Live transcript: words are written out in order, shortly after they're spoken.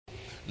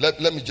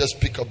let me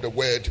just pick up the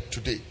word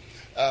today.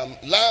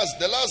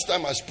 The last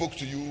time I spoke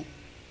to you,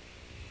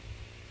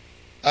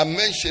 I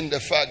mentioned the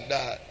fact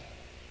that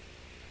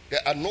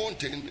the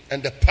anointing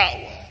and the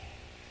power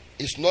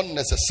is not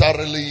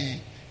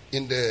necessarily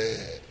in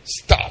the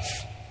staff.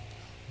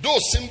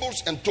 Those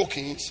symbols and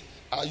tokens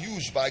are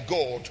used by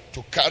God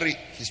to carry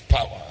his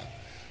power.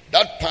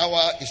 That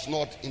power is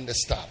not in the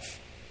staff.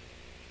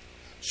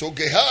 So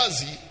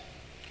Gehazi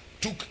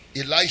took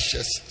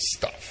Elisha's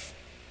staff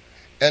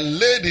and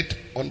laid it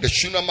on the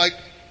Shunammite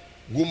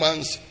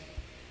woman's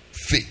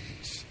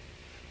face.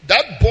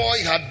 That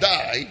boy had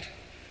died,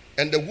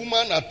 and the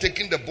woman had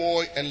taken the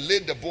boy and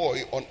laid the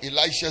boy on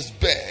Elisha's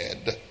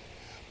bed.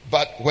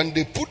 But when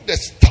they put the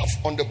staff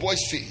on the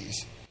boy's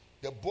face,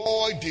 the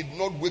boy did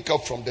not wake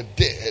up from the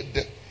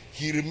dead.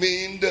 He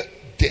remained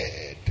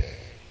dead.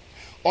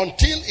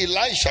 Until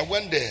Elisha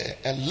went there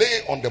and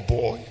lay on the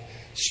boy,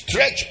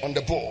 stretched on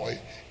the boy,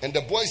 and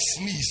the boy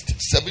sneezed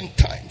 7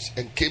 times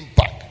and came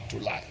back to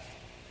life.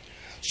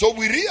 So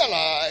we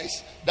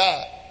realize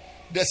that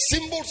the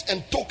symbols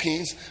and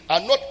tokens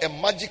are not a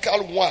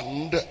magical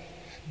wand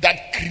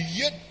that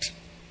create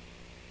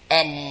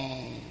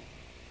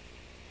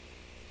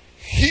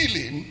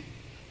healing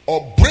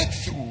or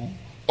breakthrough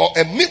or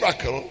a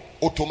miracle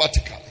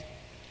automatically.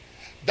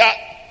 That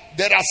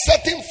there are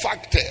certain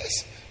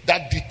factors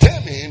that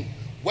determine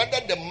whether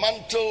the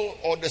mantle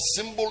or the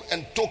symbol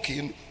and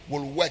token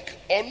will work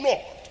or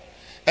not.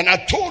 And I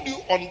told you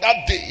on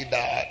that day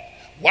that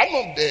one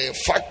of the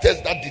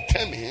factors that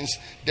determines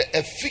the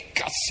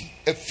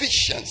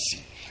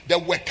efficiency, the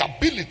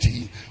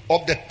workability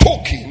of the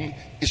token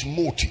is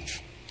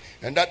motive.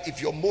 And that if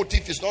your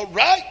motive is not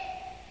right,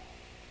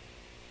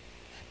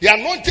 the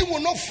anointing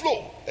will not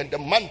flow and the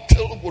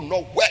mantle will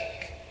not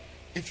work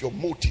if your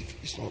motive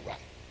is not right.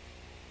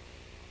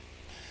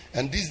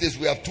 And these days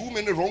we have too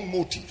many wrong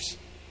motives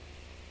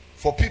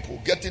for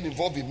people getting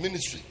involved in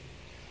ministry,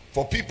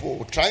 for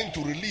people trying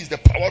to release the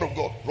power of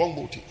God. Wrong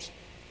motives.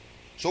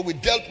 So we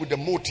dealt with the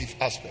motive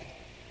aspect.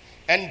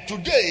 And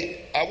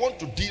today I want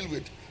to deal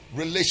with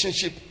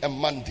relationship and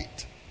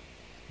mandate.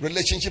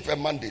 Relationship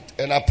and mandate.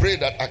 And I pray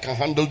that I can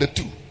handle the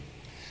two.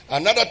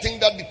 Another thing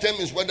that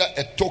determines whether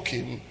a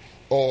token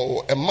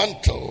or a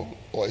mantle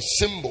or a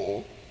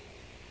symbol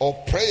or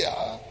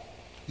prayer,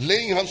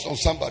 laying hands on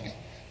somebody,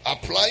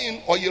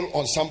 applying oil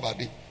on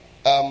somebody,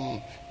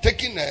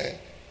 taking a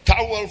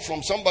towel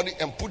from somebody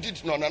and put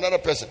it on another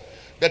person.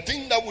 The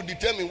thing that will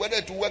determine whether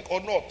it will work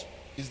or not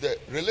is the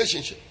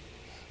relationship.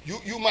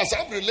 You must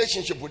have a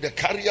relationship with the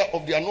carrier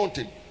of the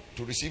anointing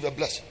to receive a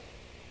blessing.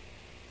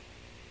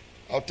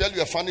 I'll tell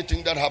you a funny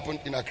thing that happened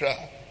in Accra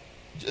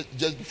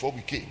just before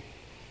we came.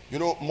 You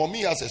know,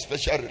 Mommy has a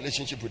special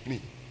relationship with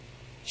me.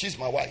 She's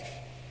my wife.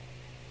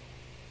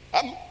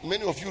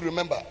 Many of you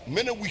remember,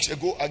 many weeks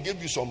ago I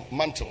gave you some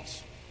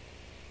mantles.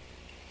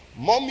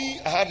 Mommy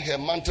had her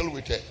mantle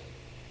with her.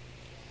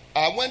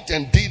 I went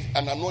and did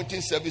an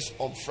anointing service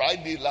on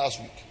Friday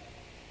last week.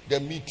 The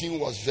meeting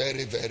was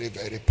very, very,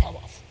 very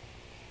powerful.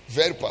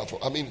 Very powerful.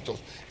 I mean,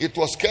 it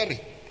was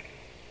scary.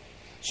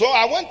 So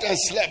I went and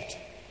slept.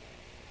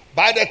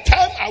 By the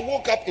time I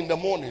woke up in the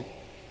morning,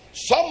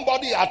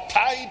 somebody had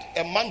tied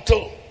a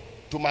mantle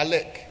to my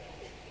leg.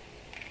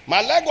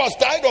 My leg was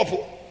tied up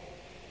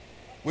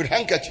with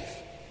handkerchief.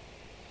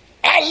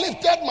 I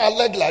lifted my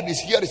leg like this.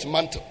 Here is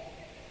mantle.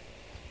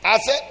 I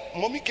said,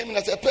 Mommy came in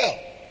and said, Pearl,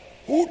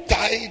 who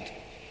tied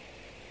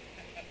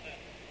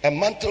a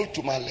mantle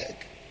to my leg?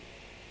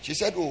 She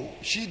said, oh,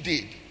 she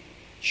did.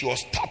 She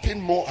was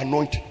tapping more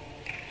anointing.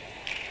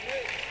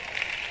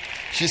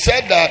 She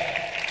said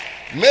that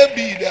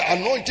maybe the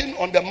anointing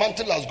on the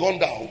mantle has gone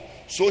down,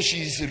 so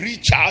she's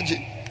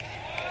recharging.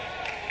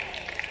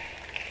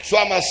 So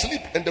I'm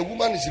asleep and the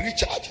woman is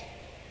recharging.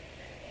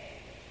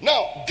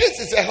 Now, this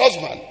is a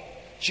husband.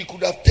 She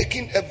could have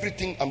taken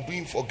everything I'm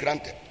doing for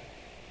granted.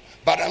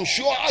 But I'm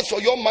sure as for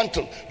your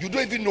mantle, you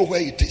don't even know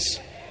where it is.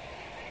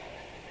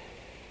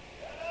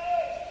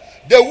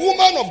 The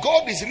woman of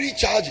God is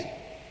recharging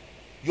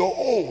your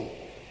own.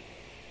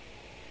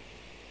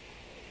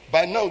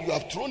 By now, you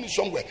have thrown it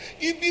somewhere.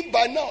 Even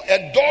by now,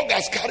 a dog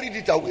has carried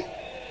it away.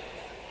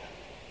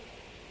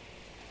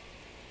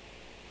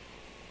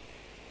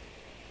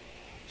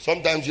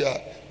 Sometimes you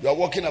are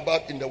walking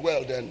about in the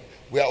world and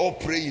we are all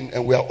praying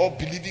and we are all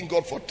believing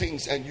God for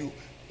things, and you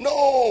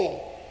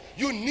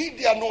need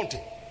the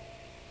anointing.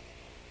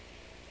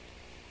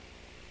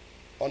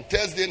 On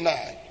Thursday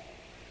night,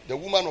 the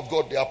woman of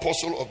God, the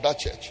apostle of that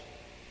church,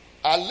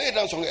 I laid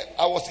hands on her.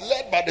 I was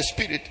led by the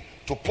Spirit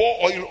to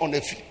pour oil on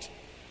her feet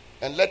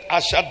and let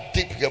Asha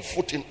dip her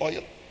foot in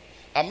oil.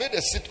 I made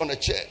her sit on a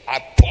chair. I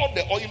poured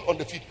the oil on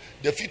the feet.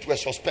 The feet were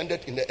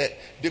suspended in the air.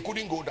 They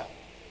couldn't go down.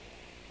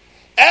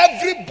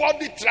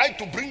 Everybody tried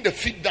to bring the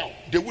feet down.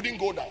 They wouldn't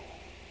go down.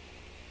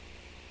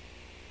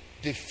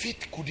 The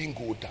feet couldn't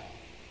go down.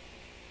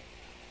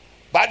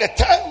 By the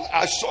time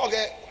I saw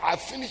her, I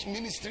finished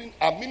ministering.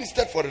 I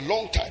ministered for a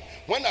long time.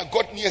 When I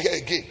got near her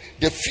again,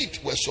 the feet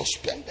were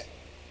suspended.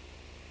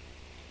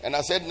 And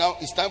I said, now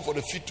it's time for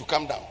the feet to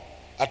come down.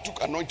 I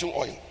took anointing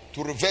oil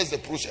to reverse the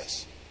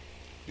process.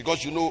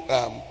 Because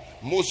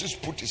Moses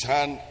put his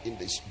hand in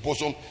his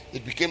bosom,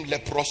 it became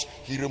leprous,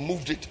 he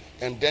removed it,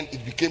 and then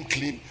it became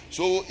clean.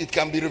 So it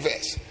can be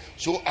reversed.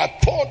 So I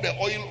poured the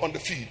oil on the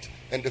feet,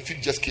 and the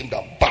feet just came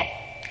down. Bam!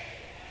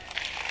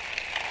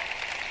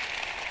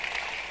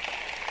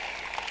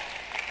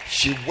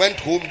 She went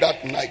home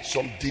that night.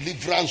 Some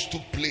deliverance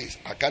took place.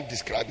 I can't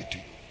describe it to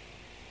you.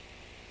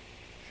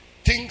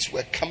 Things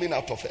were coming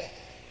out of her.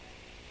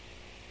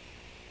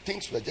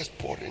 Things were just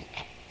pouring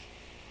out.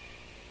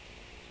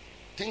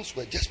 Things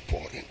were just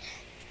pouring out.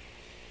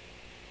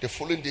 The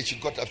following day she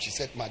got up, she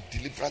said, my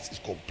deliverance is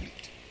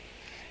complete.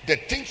 The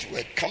things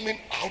were coming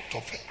out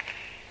of her.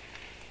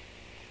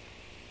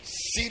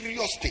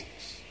 Serious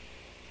things.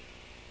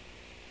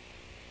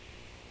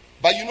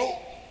 But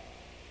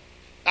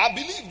I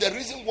believe the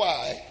reason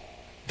why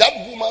that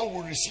woman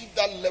will receive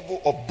that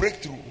level of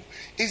breakthrough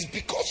is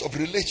because of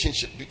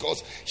relationship.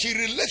 Because she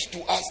relates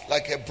to us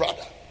like a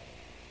brother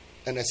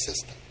and a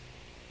sister.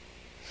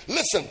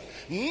 Listen,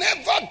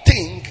 never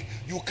think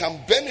you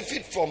can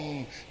benefit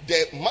from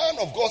the man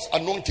of God's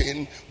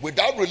anointing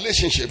without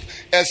relationship,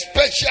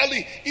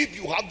 especially if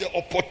you have the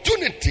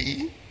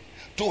opportunity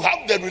to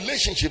have the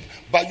relationship,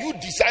 but you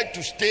decide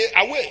to stay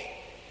away.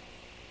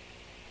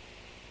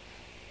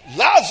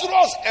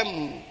 Lazarus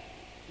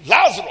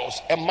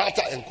and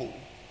Martha and Co.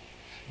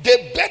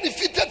 They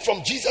benefited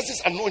from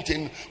Jesus'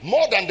 anointing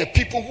more than the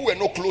people who were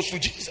not close to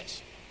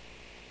Jesus.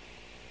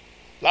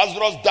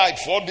 Lazarus died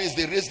 4 days,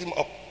 they raised him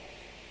up.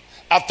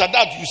 After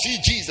that, you see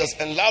Jesus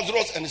and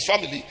Lazarus and his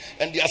family,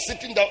 and they are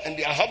sitting down and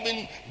they are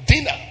having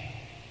dinner.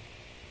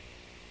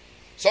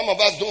 Some of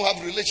us don't have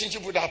a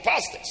relationship with our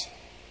pastors.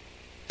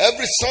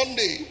 Every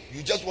Sunday,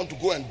 you just want to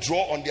go and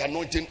draw on the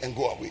anointing and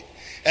go away.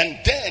 And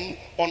then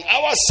on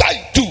our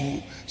side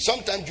too,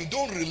 sometimes you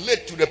don't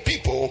relate to the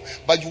people,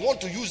 but you want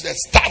to use the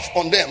staff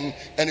on them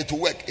and it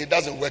will work. It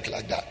doesn't work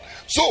like that.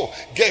 So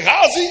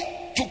Gehazi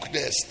took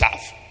the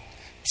staff,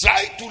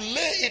 tried to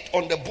lay it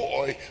on the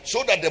boy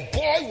so that the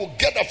boy will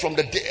get up from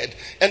the dead.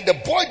 And the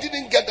boy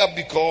didn't get up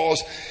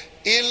because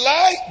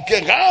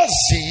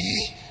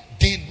Gehazi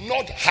did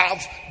not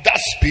have that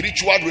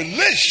spiritual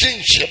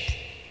relationship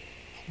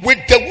with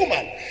the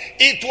woman.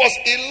 It was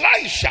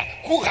Elisha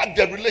who had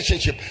the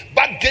relationship,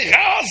 but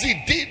Gehazi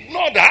did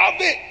not have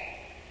it.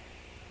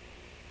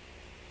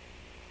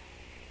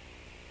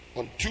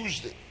 On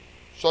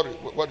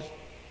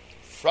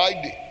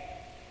Friday,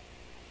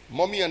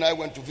 Mommy and I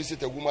went to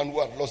visit a woman who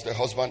had lost her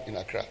husband in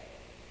Accra.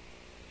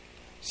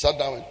 Sat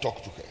down and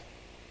talked to her.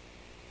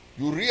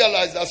 You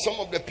realize that some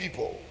of the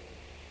people,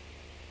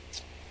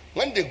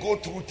 when they go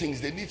through things,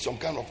 they need some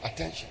kind of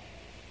attention.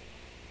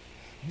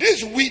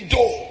 This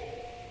widow,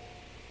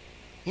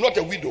 not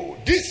a widow,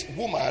 this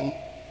woman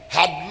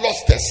had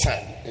lost her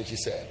son, and she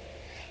said,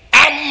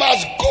 I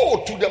must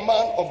go to the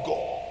man of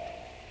God.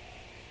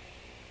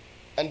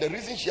 And the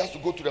reason she has to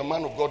go to the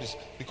man of God is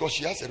because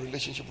she has a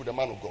relationship with the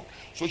man of God.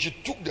 So she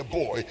took the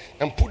boy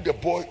and put the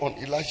boy on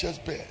Elisha's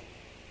bed.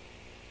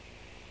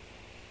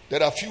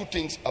 There are a few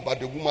things about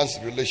the woman's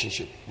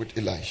relationship with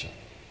Elisha.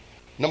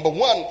 Number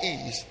one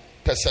is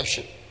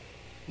perception.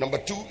 Number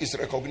two is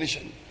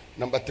recognition.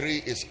 Number three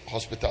is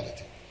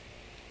hospitality.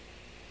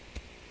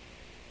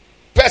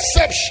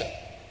 Perception.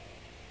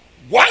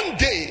 One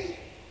day,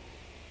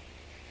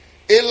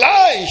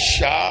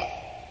 Elisha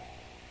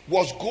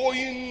was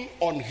going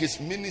on his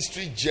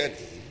ministry journey,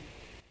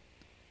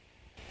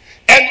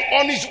 and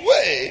on his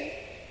way,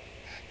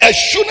 a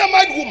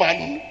Shunammite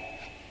woman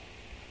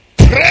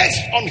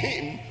pressed on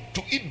him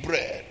to eat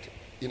bread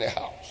in a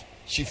house.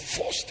 She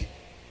forced him.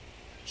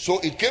 So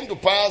it came to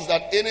pass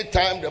that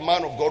anytime the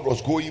man of God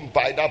was going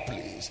by that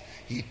place,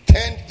 he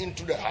turned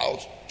into the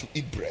house to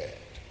eat bread.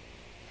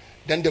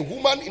 Then the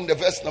woman in the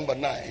verse number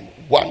 9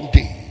 one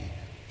day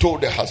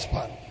told the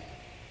husband,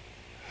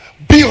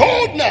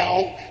 behold,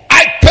 now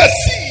I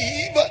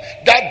perceive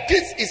that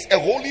this is a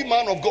holy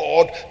man of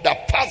God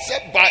that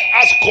passeth by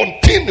us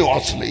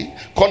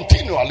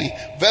continually.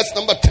 Verse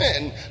number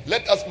 10,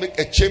 let us make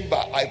a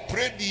chamber, I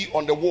pray thee,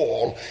 on the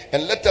wall,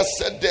 and let us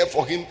set there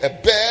for him a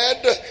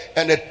bed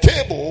and a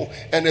table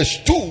and a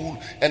stool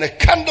and a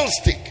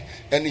candlestick,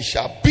 and it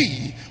shall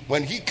be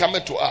when he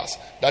cometh to us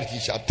that he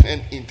shall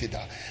turn into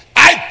that.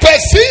 I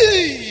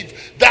perceive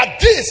that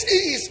this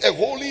is a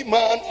holy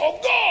man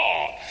of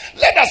God.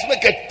 Let us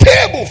make a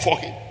table for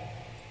him.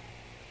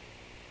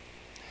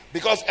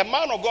 Because a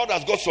man of God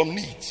has got some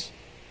needs.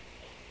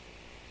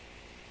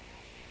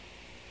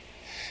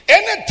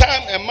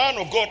 Anytime a man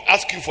of God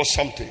asks you for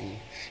something,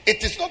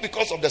 it is not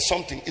because of the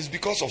something, it's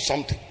because of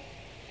something.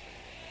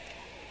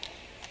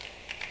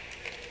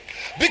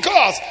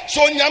 Because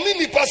so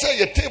nyamini pasa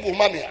ye table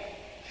mamia.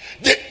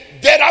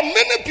 There are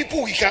many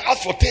people we can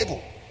ask for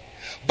table,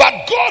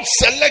 but God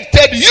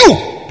selected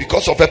you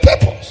because of a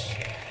purpose.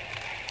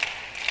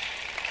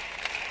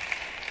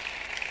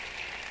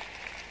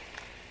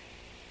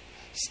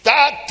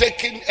 Start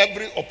taking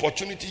every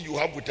opportunity you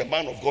have with a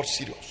man of God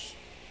serious.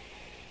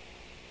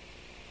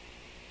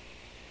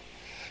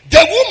 The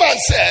woman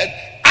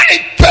said,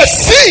 I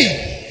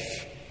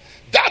perceive.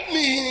 That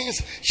means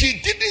She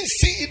didn't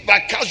see it by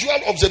casual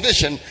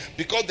observation,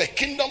 because the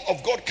kingdom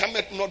of God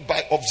cometh not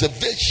by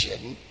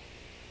observation.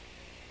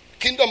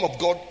 Kingdom of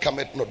God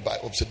cometh not by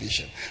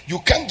observation. You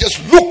can't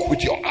just look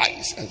with your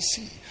eyes and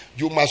see.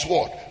 You must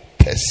what?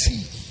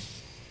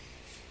 Perceive.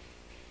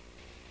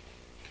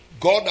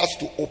 God has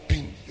to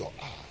open your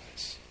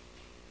eyes.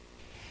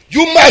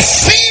 You must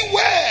see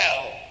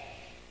well.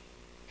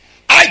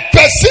 I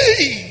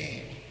perceive.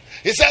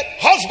 He said,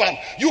 husband,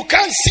 you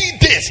can't see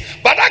this,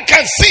 but I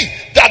can see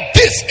that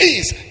this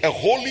is a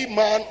holy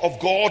man of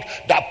God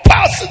that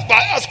passes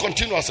by us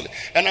continuously.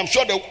 And I'm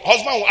sure the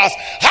husband will ask,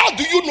 how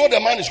do you know the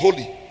man is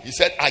holy? He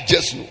said, I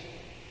just know.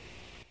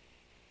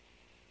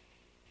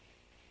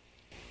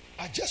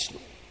 I just know.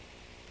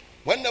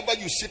 Whenever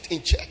you sit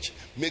in church,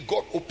 may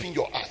God open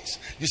your eyes.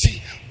 You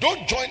see,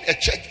 don't join a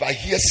church by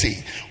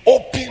hearsay.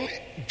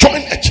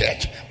 Join a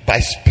church by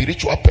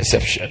spiritual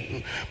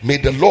perception. May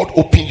the Lord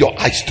open your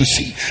eyes to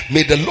see.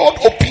 May the Lord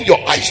open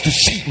your eyes to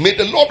see. May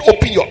the Lord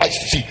open your eyes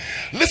to see.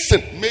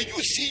 Listen, may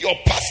you see your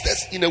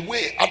pastors in a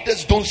way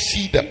others don't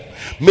see them.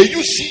 May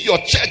you see your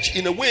church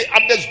in a way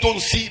others don't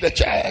see the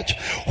church.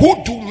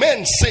 Who do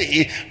men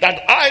say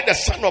that I, the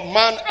Son of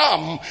Man,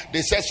 am?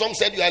 They said, some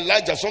said you are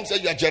Elijah, some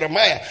said you are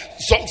Jeremiah,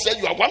 some said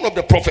you are one of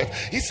the prophets.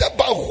 He said,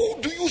 but who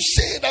do you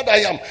say that I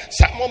am?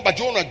 Simon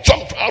Barjona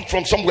jumped out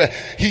from somewhere.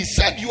 He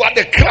said, you are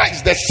the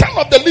Christ, the Son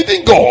of the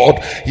living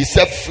God. He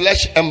said,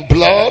 flesh and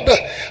blood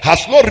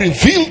has not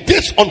revealed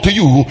this unto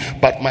you,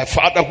 but my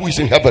Father who is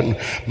in heaven.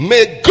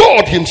 May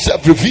God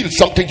himself reveal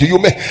something to you.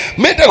 May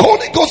the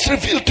Holy Ghost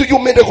reveal to you.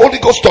 May the Holy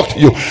Ghost talk to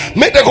you.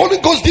 May the Holy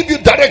Ghost give you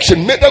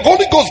direction. May the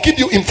Holy Ghost give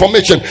you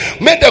information.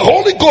 May the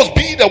Holy Ghost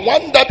be the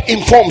one that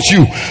informs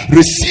you.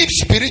 Receive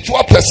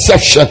spiritual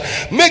perception.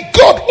 May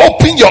God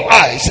open your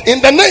eyes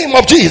in the name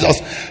of Jesus.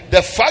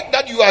 The fact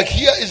that you are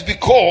here is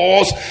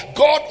because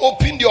God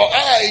opened your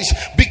eyes,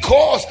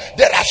 because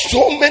there are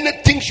so many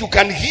things you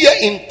can hear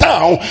in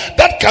town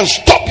that can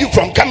stop you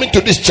from coming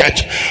to this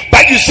church.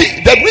 But you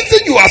see, the reason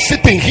you are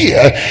sitting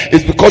here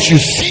is because you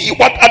see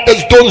what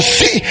others don't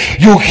see.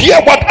 You hear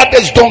what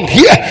others don't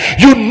hear.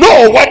 You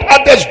know what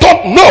others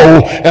don't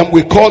know. And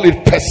we call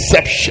it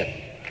perception.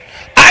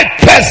 I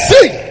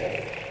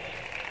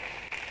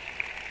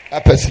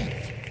perceive.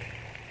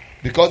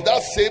 Because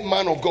that same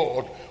man of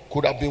God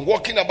could have been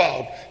walking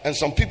about, and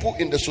some people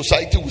in the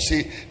society will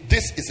say,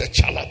 this is a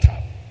charlatan.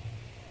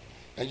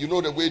 And you know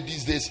the way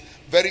these days,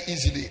 very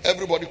easily,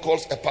 everybody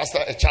calls a pastor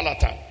a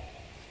charlatan,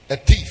 a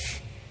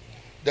thief.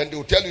 Then they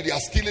will tell you they are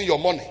stealing your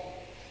money.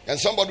 And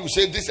somebody will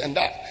say this and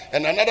that.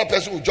 And another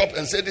person will jump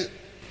and say this.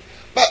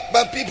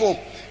 But people,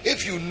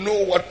 if you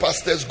know what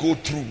pastors go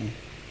through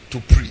to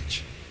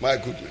preach, my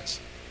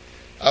goodness.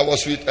 I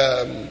was with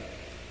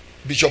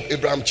Bishop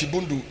Abraham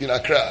Chibundu in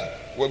Accra.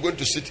 We're going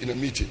to sit in a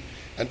meeting.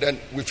 And then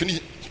we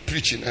finished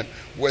preaching and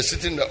we're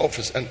sitting in the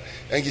office. And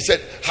he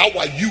said, how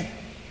are you?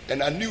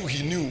 And I knew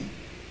he knew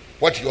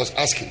what he was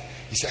asking.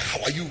 He said,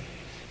 how are you?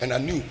 And I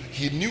knew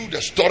he knew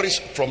the stories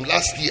from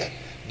last year.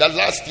 That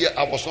last year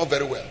I was not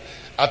very well.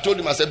 I told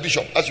him, I said,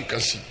 Bishop, as you can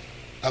see,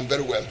 I'm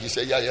very well. He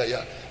said,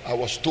 yeah. I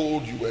was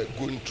told you were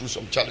going through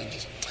some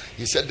challenges.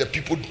 He said, the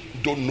people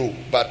don't know,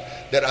 but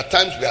there are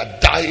times we are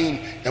dying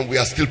and we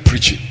are still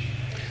preaching.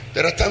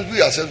 There are times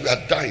we ourselves we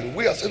are dying.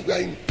 We ourselves we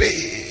are in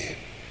pain.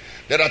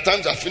 There are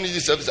times I finish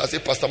this service, I say,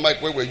 Pastor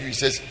Mike, where were you? He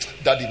says,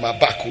 Daddy, my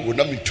back will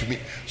not mean to me.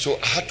 So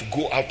I had to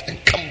go out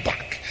and come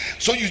back.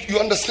 So you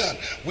understand,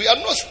 we are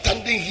not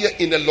standing here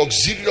in a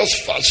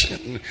luxurious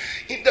fashion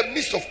in the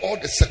midst of all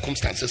the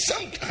circumstances.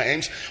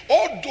 Sometimes,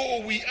 although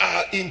we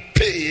are in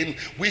pain,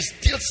 we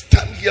still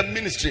stand here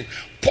ministering.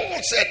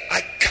 Paul said,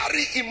 I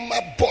carry in my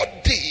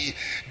body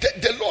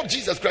the Lord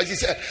Jesus Christ. He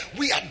said,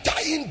 we are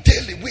dying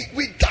daily.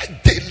 We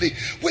die daily.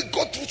 We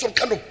go through some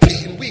kind of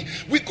pain. We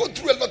go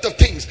through a lot of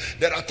things.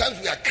 There are times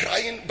we are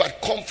crying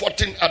but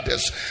comforting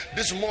others.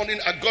 This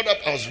morning I got up.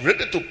 I was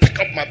ready to pick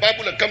up my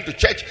Bible and come to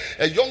church.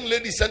 A young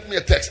lady sent me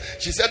a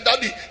text. She said,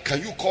 Daddy,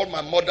 can you call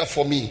my mother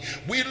for me?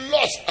 We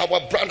lost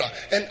our brother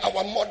and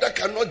our mother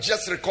cannot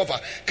just recover.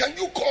 Can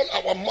you call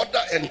our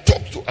mother and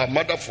talk to our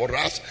mother for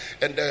us?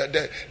 And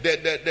the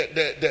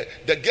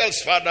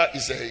girl's father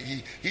is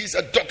he's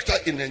a doctor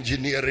in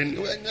engineering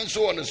and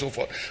so on and so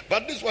forth.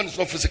 But this one is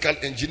not physical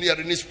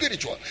engineering, it's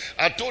spiritual.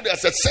 I told her, I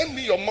said, send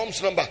me your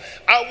mom's number.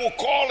 I will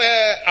call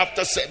her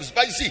after service.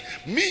 But you see,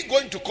 me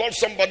going to call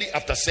somebody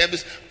after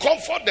service,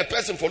 comfort the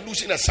person for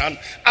losing a son.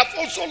 I've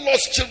also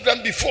lost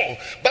children before,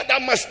 but I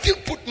must still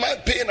put my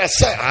pain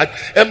aside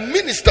and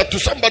minister to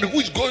somebody who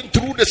is going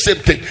through the same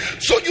thing.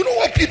 So you know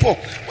what, people,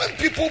 when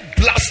people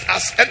blast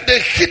us and they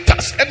hit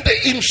us and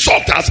they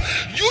insult us,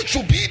 you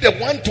should be the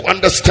one to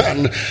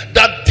understand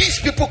that these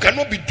people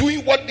cannot be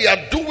doing what they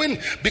are doing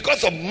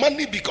because of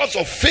money, because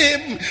of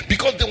fame,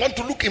 because they want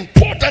to look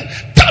important.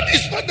 That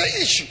is not the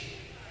issue.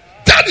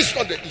 That is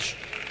not the issue.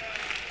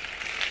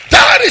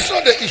 That is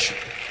not the issue.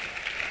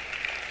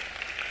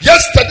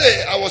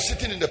 Yesterday I was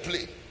sitting in the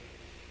plane.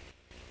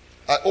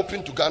 I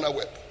opened to Ghana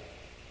Web,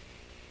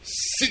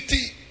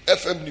 City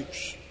FM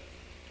News.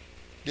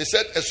 They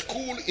said a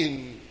school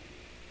in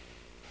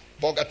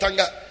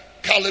Bogatanga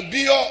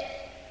Kalibio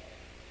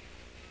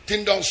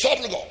Tindon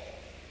Sotlogo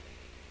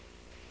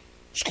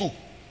School,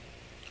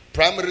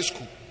 primary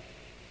school,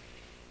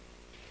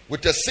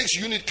 with a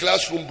 6-unit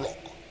classroom block.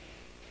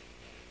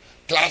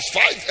 Class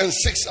 5 and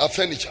 6 are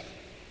furniture,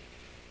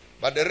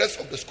 but the rest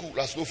of the school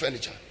has no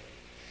furniture.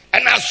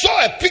 And I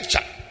saw a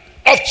picture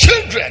of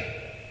children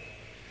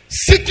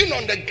sitting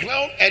on the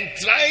ground and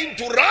trying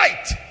to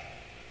write.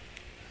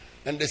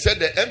 And they said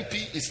the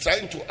MP is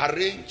trying to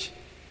arrange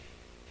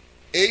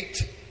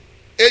 80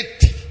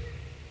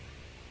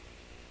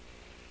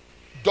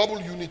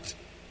 double-unit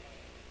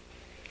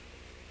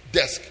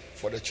desk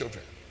for the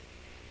children.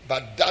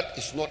 But that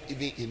is not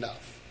even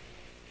enough.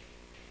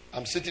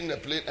 I'm sitting in a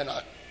plane and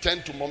I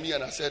turned to mommy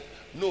and I said,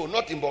 no,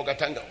 not in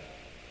Bogatanga.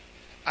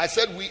 I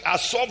said, we are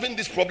solving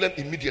this problem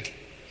immediately.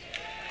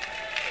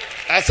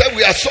 I said,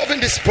 we are solving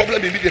this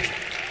problem immediately.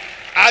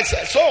 I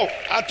said, so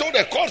I told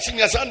her, call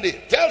Senior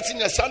Sunday. Tell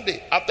Senior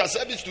Sunday after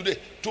service today.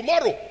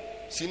 Tomorrow,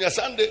 Senior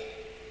Sunday,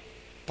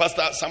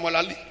 Pastor Samuel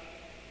Ali,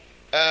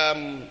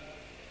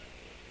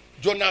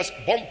 Jonas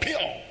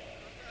Bompion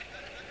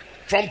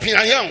from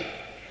Pyongyang.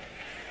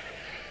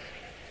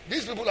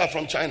 These people are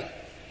from China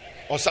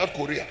or South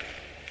Korea.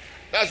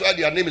 That's why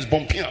their name is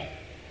Bompion.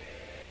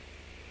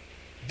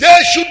 They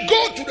should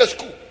go to the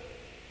school,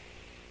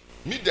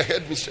 meet the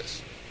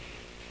headmistress,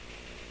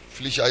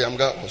 Felicia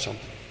Yamga or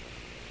something.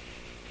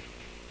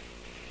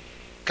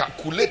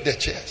 Calculate the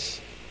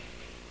chairs,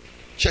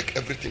 check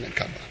everything and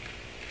come back.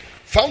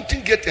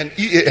 Fountain Gate and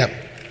EAM,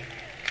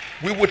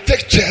 we will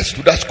take chairs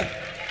to that school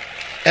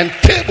and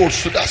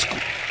tables to that school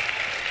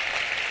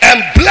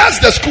and bless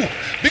the school.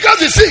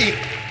 Because you see,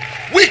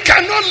 we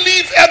cannot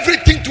leave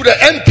everything to the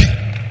MP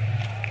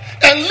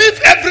and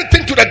leave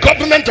everything to the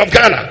government of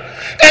Ghana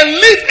and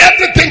leave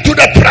everything to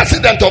the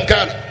president of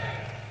Ghana.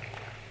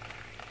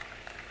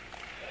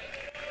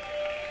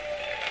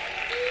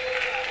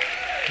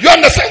 You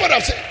understand what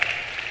I'm saying?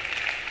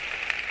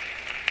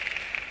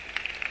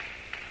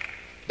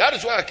 That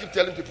is why I keep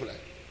telling people,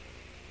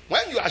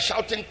 when you are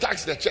shouting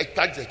tax the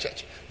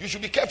church, you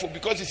should be careful,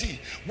 because you see,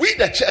 we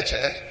the church,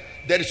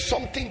 there is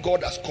something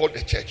God has called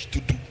the church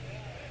to do.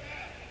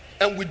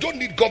 And we don't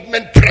need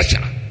government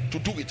pressure to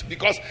do it,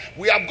 because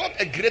we have got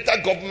a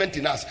greater government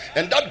in us,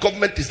 and that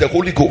government is the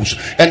Holy Ghost,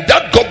 and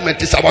that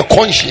government is our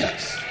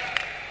conscience.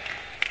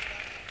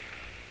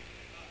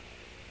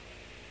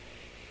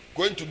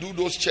 Going to do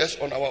those chairs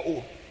on our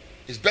own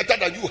is better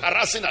than you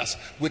harassing us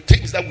with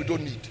things that we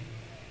don't need.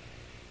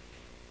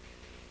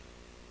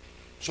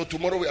 So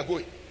tomorrow we are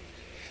going.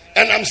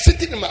 And I'm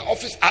sitting in my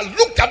office. I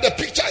looked at the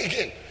picture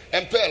again.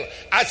 And Pearl,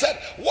 I said,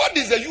 what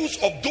is the use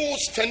of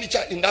those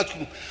furniture in that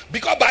room?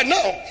 Because by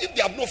now, if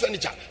they have no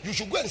furniture, you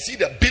should go and see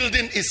the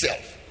building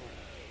itself.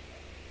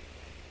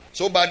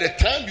 So by the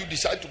time you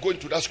decide to go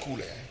into that school,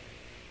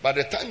 by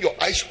the time your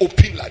eyes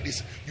open like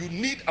this, you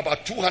need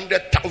about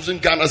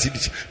 200,000 Ghana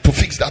cedis to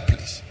fix that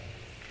place.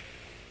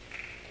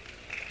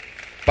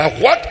 But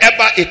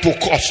whatever it will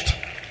cost,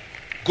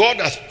 God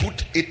has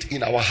put it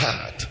in our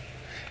heart.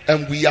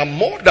 And we are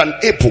more than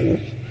able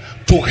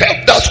to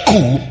help that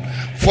school,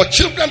 for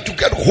children to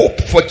get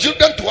hope, for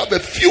children to have a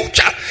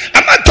future.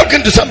 Am I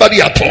talking to somebody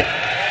at all?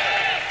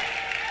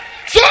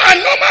 So I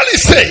normally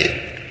say,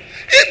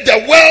 if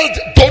the world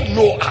don't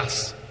know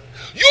us,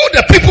 you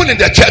the people in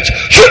the church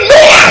should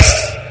know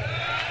us.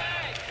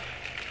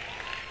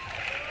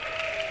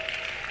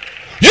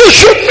 You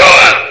should know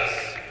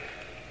us.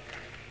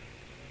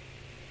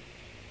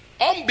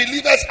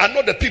 Unbelievers are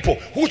not the people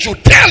who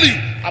should tell you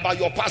about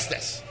your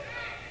pastors.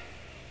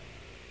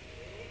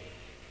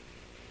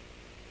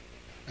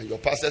 And your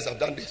pastors have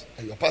done this,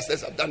 and your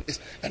pastors have done this,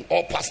 and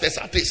all pastors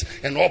are this,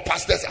 and all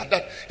pastors are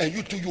that, and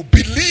you too, you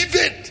believe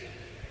it.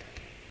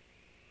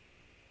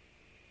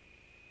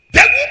 The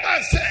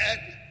woman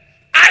said,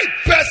 I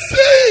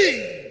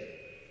perceive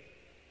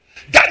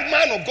that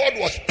man of God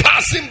was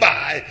passing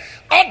by.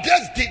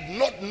 Others did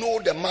not know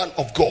the man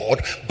of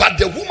God, but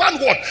the woman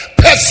what?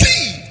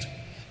 Perceived.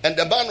 And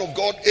the man of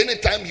God,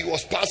 anytime he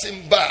was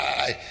passing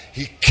by,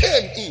 he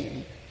came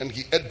in and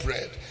he ate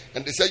bread.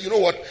 And they said, you know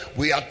what?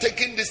 We are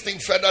taking this thing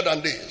further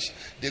than this.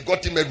 They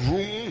got him a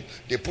room.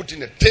 They put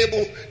in a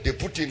table. They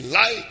put in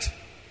light.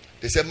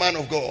 They said, man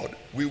of God,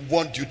 we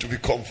want you to be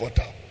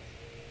comfortable.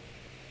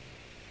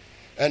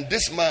 And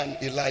this man,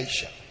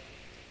 Elisha,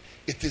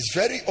 it is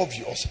very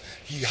obvious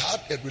he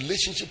had a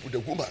relationship with a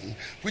woman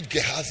which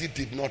Gehazi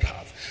did not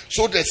have.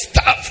 So the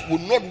staff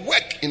would not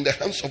work in the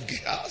hands of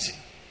Gehazi,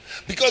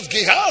 because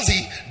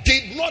Gehazi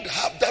did not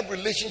have that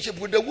relationship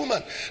with the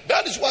woman.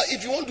 That is why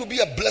if you want to be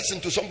a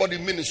blessing to somebody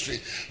in ministry,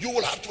 you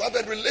will have to have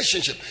a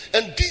relationship.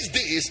 And these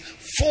days,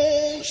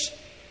 phones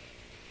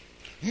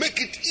make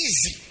it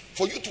easy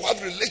for you to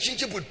have a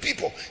relationship with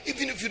people,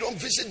 even if you don't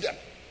visit them.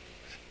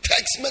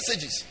 Text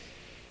messages.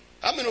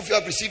 How many of you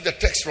have received a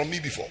text from me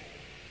before?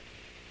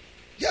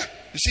 Yeah,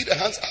 you see the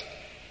hands up.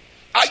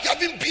 I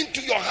haven't been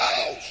to your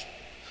house,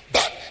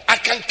 but I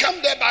can come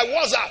there by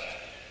WhatsApp.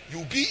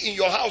 You'll be in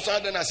your house,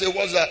 and then I say,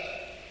 what's that?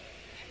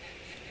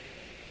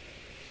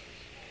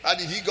 How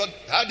did he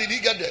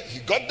get there? He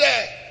got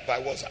there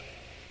by WhatsApp.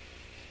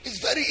 It's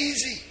very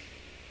easy.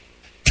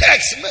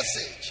 Text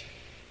message,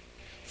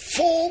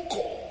 phone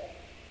call.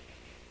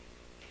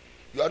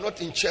 You are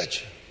not in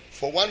church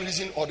for one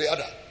reason or the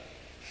other.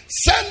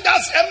 Send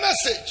us a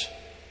message.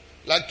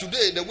 Like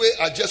today, the way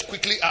I just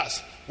quickly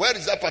asked, where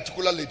is that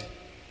particular lady?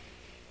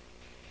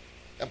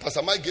 And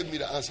Pastor Mike gave me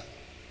the answer.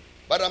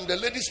 But I'm the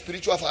lady's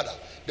spiritual father.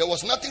 There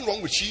was nothing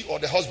wrong with she or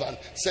the husband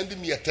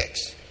sending me a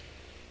text.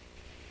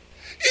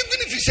 Even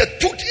if it's a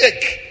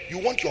toothache, you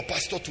want your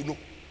pastor to know.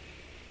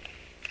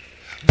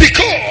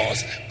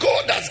 Because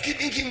God has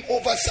given him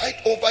oversight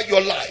over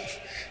your life.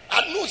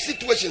 At no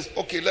situations,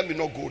 okay, let me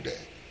not go there.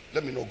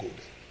 Let me not go there.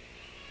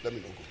 Let me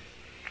not go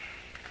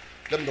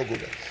there. Let me not go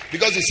there.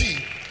 Because you see,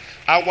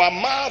 our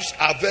mouths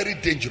are very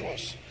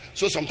dangerous.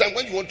 So sometimes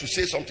when you want to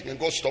say something and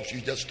God stops you,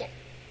 you just stop.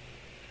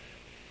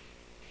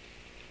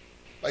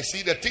 I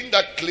see the thing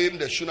that claimed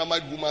the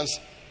Shunammite woman's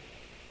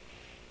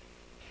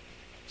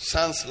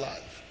son's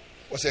life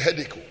was a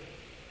headache.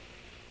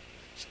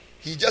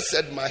 He just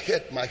said, my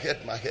head, my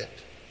head, my head.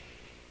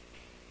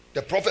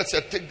 The prophet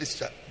said, take this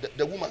child.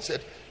 The woman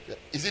said,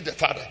 is it the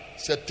father?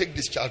 Said, take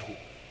this child home.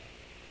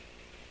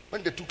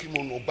 When they took him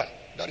on Oba,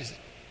 that is it.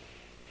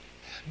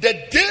 The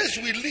days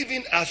we live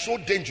in are so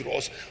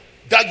dangerous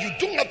that you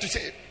don't have to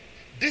say,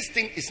 this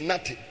thing is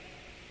nothing.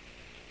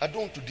 I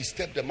don't want to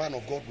disturb the man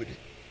of God with it.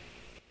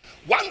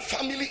 One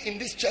family in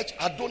this church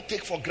I don't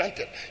take for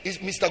granted is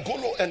Mr.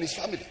 Golo and his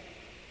family.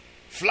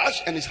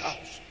 Flash and his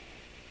house.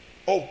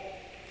 Oh,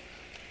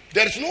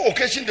 there is no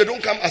occasion they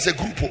don't come as a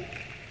group.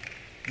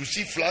 You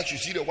see Flash, you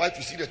see the wife,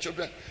 you see the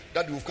children.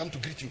 That will come to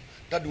greet you.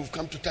 That will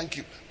come to thank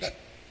you.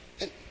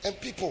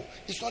 And people,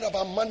 it's not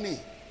about money.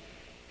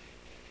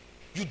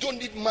 You don't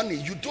need money.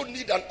 You don't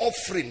need an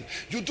offering.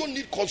 You don't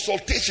need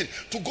consultation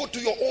to go to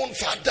your own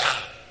father.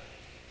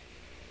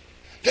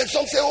 Then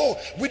some say, oh,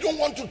 we don't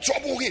want to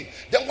trouble him.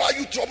 Then why are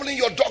you troubling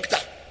your doctor?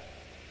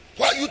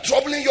 Why are you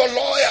troubling your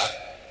lawyer?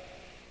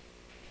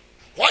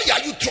 Why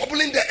are you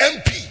troubling the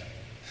MP?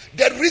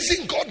 The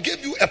reason God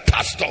gave you a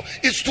pastor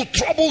is to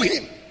trouble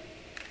him.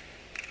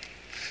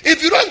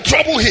 If you don't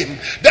trouble him,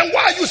 then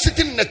why are you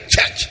sitting in the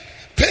church,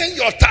 paying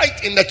your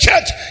tithe in the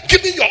church,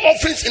 giving your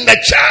offerings in the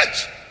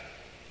church?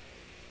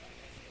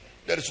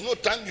 There is no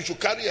time you should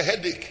carry a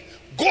headache.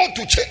 Go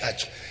to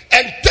church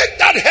and take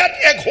that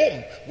headache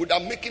home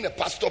without making a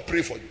pastor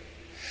pray for you.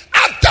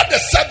 After the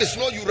service,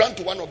 no, you run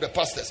to one of the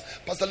pastors.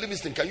 Pastor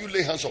Livingston, can you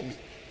lay hands on me?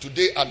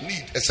 Today I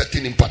need a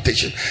certain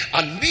impartation.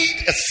 I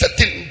need a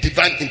certain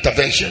divine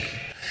intervention.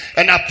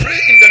 And I pray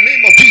in the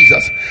name of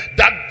Jesus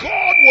that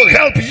God will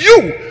help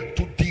you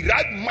to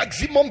derive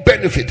maximum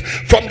benefit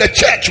from the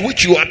church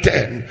which you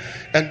attend.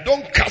 And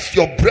don't cast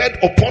your bread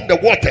upon the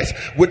waters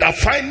without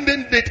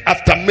finding it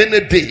after many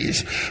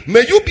days.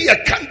 May you be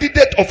a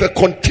candidate of a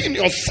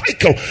continuous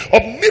cycle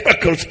of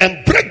miracles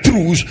and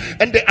breakthroughs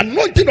and the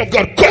anointing of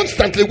God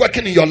constantly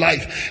working in your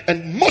life.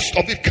 And most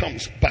of it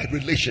comes by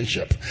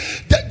relationship.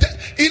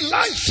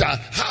 Elisha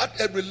had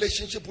a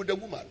relationship with the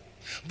woman.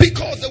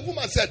 Because the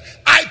woman said,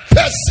 I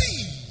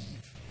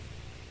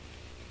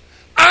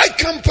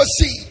can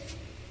perceive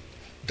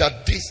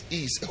that this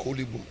is a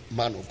holy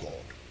man of God.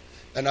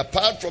 And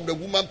apart from the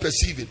woman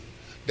perceiving,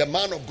 the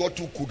man of God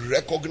too could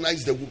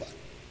recognize the woman.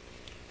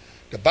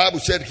 The Bible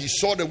said he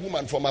saw the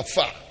woman from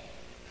afar,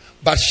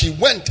 but she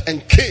went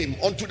and came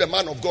unto the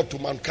man of God to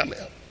Mount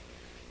Carmel.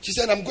 She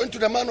said, I'm going to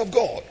the man of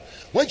God.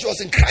 When she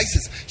was in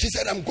crisis, she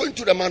said, I'm going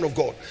to the man of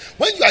God.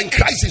 When you are in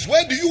crisis,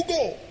 where do you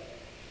go?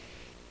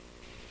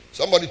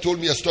 Somebody told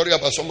me a story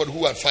about somebody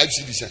who had 5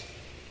 CDs.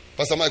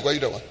 Pastor Mike, were you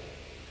the one?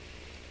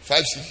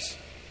 5 CDs.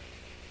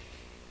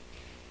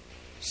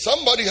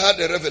 Somebody had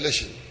a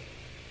revelation.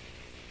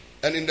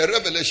 And in the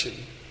revelation,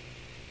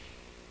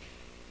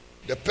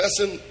 the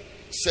person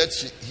said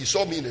he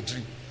saw me in a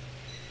dream.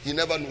 He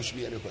never knows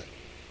me anywhere.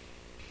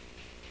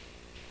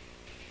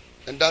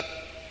 And that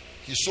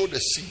he sowed a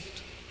seed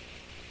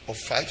of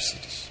 5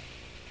 CDs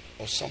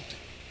or something.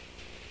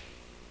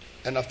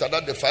 And after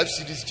that, the 5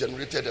 CDs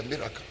generated a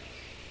miracle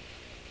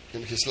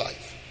in his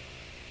life.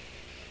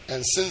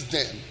 And since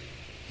then,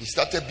 he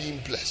started being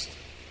blessed,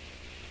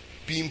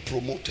 being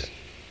promoted.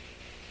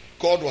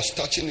 God was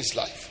touching his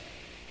life.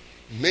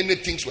 Many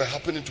things were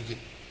happening to him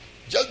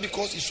just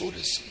because he sowed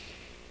a seed.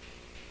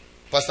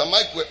 Pastor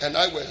Mike and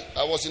I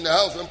was in the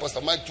house when Pastor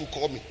Mike too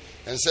called me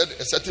and said,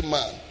 a certain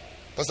man,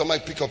 Pastor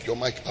Mike, pick up your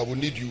mic. I will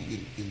need you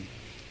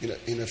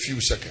in a few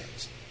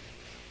seconds.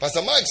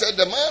 Pastor Mike said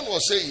the man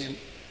was saying,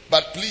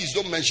 but please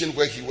don't mention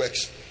where he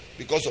works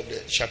because of the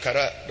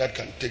shakara that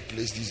can take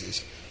place these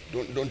days.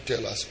 Don't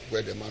tell us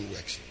where the man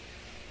works.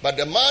 But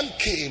the man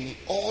came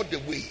all the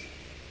way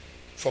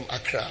from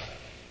Accra.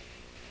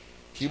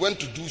 He went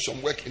to do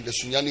some work in the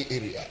Sunyani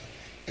area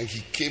and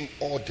he came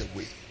all the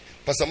way.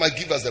 Pastor Mike,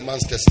 give us the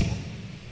man's testimony.